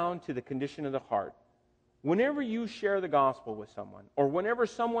comes down to the condition of the heart. Whenever you share the gospel with someone, or whenever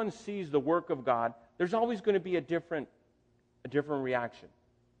someone sees the work of God, there's always going to be a different reaction.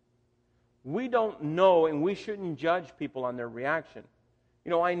 We don't know, and we shouldn't judge people on their reaction.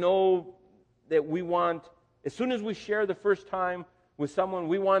 I know that we want, as soon as we share the first time with someone,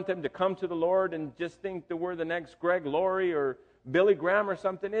 we want them to come to the Lord and just think that we're the next Greg Laurie or Billy Graham or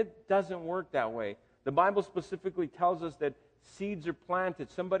something. It doesn't work that way. The Bible specifically tells us that seeds are planted,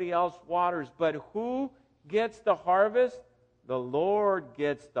 somebody else waters, but who gets the harvest? The Lord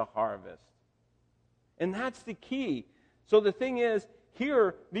gets the harvest. And that's the key. So the thing is,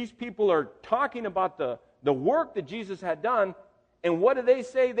 here, these people are talking about the work that Jesus had done, and what do they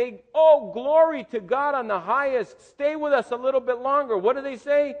say? Oh, glory to God on the highest. Stay with us a little bit longer. What do they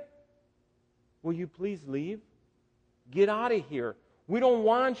say? Will you please leave? Get out of here. We don't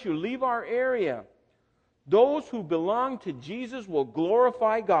want you. Leave our area. Those who belong to Jesus will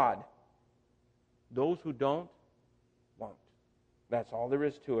glorify God. Those who don't, won't. That's all there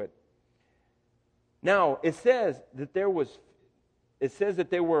is to it. Now, it says that they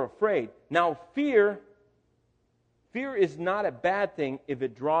were afraid. Now, fear is not a bad thing if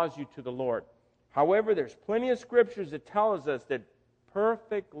it draws you to the Lord. However, there's plenty of scriptures that tells us that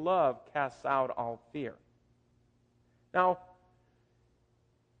perfect love casts out all fear. Now,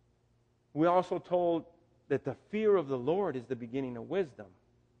 we also told that the fear of the Lord is the beginning of wisdom.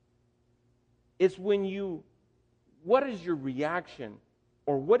 It's what is your reaction,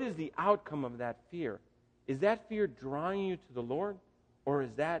 or what is the outcome of that fear? Is that fear drawing you to the Lord, or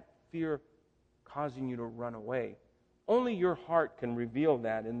is that fear causing you to run away? Only your heart can reveal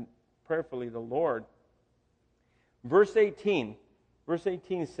that, and prayerfully the Lord. Verse 18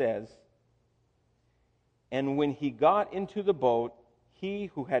 says, "And when he got into the boat, he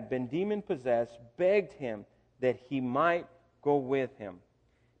who had been demon-possessed begged him that he might go with him."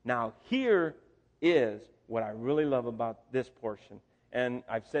 Now, here is what I really love about this portion. And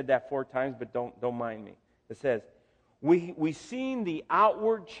I've said that 4 times, but don't mind me. It says, we've seen the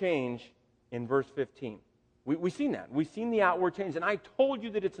outward change in verse 15. We've seen that. We've seen the outward change. And I told you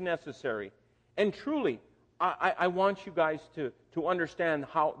that it's necessary. And truly, I want you guys to understand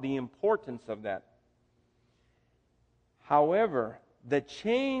the importance of that. However, the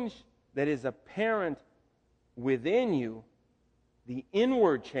change that is apparent within you, the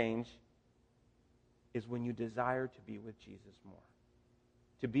inward change, is when you desire to be with Jesus more,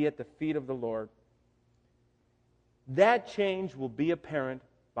 to be at the feet of the Lord. That change will be apparent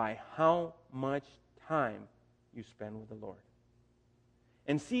by how much time you spend with the Lord.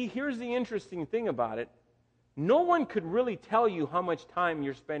 And see, here's the interesting thing about it. No one could really tell you how much time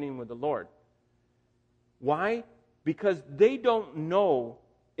you're spending with the Lord. Why? Because they don't know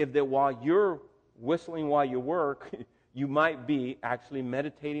if that while you're whistling while you work, you might be actually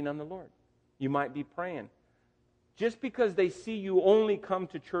meditating on the Lord. You might be praying. Just because they see you only come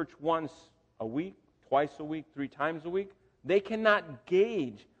to church once a week, twice a week, 3 times a week, they cannot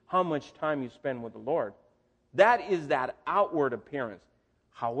gauge how much time you spend with the Lord. That is that outward appearance.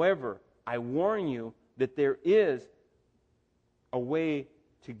 However, I warn you that there is a way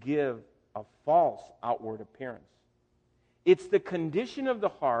to give a false outward appearance. It's the condition of the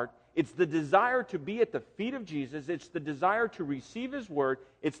heart. It's the desire to be at the feet of Jesus. It's the desire to receive His Word.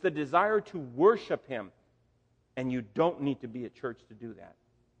 It's the desire to worship Him. And you don't need to be at church to do that.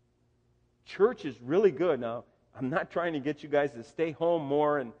 Church is really good. Now, I'm not trying to get you guys to stay home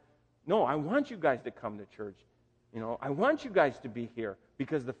more. No, I want you guys to come to church. I want you guys to be here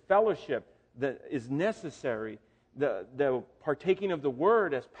because the fellowship that is necessary, the partaking of the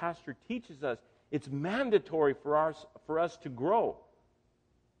Word, as Pastor teaches us, it's mandatory for us to grow.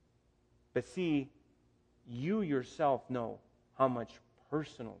 But see, you yourself know how much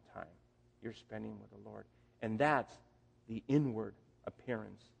personal time you're spending with the Lord. And that's the inward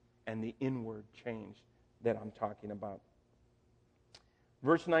appearance and the inward change that I'm talking about.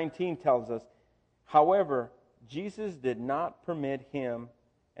 Verse 19 tells us, however, Jesus did not permit him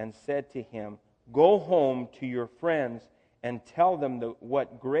and said to him, "Go home to your friends and tell them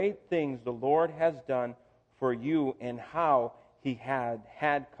what great things the Lord has done for you and how he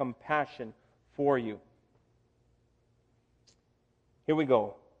had compassion for you." Here we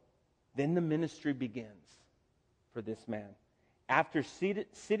go. Then the ministry begins for this man. After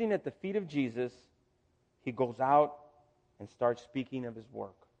sitting at the feet of Jesus, he goes out and starts speaking of his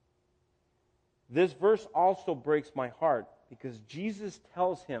work. This verse also breaks my heart because Jesus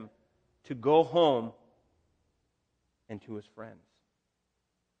tells him to go home and to his friends.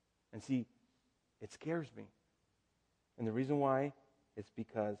 And see, it scares me. And the reason why is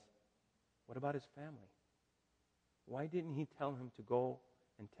because, what about his family? Why didn't he tell him to go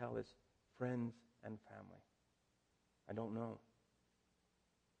and tell his friends and family? I don't know.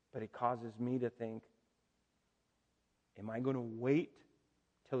 But it causes me to think, am I going to wait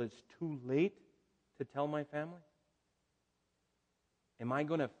till it's too late to tell my family? Am I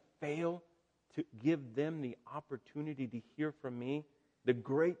going to fail to give them the opportunity to hear from me the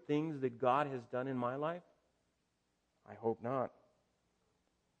great things that God has done in my life? I hope not.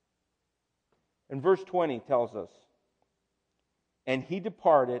 And verse 20 tells us, "And he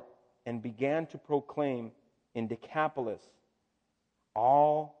departed and began to proclaim in Decapolis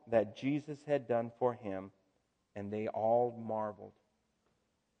all that Jesus had done for him, and they all marveled."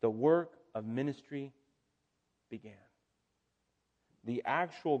 The work of ministry began. The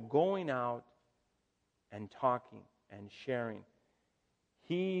actual going out and talking and sharing.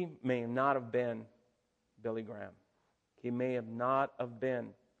 He may not have been Billy Graham. He may have not have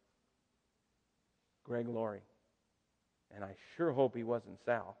been Greg Laurie. And I sure hope he wasn't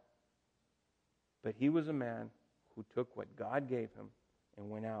Sal. But he was a man who took what God gave him and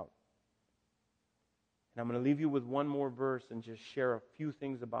went out. And I'm going to leave you with one more verse and just share a few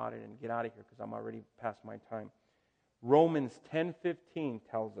things about it and get out of here because I'm already past my time. Romans 10:15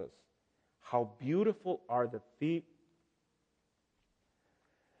 tells us, "How beautiful are the feet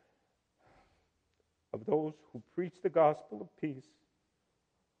of those who preach the gospel of peace,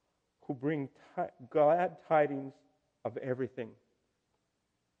 who bring glad tidings of everything."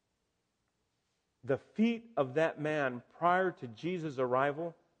 The feet of that man prior to Jesus'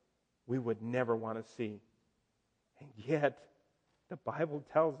 arrival, we would never want to see. And yet, the Bible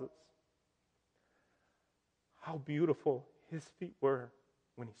tells us how beautiful his feet were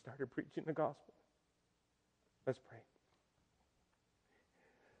when he started preaching the gospel. Let's pray.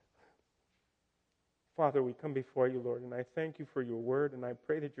 Father, we come before you, Lord, and I thank you for your word, and I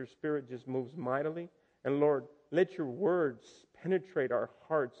pray that your Spirit just moves mightily. And Lord, let your words penetrate our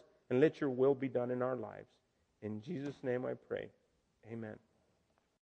hearts, and let your will be done in our lives. In Jesus' name I pray. Amen.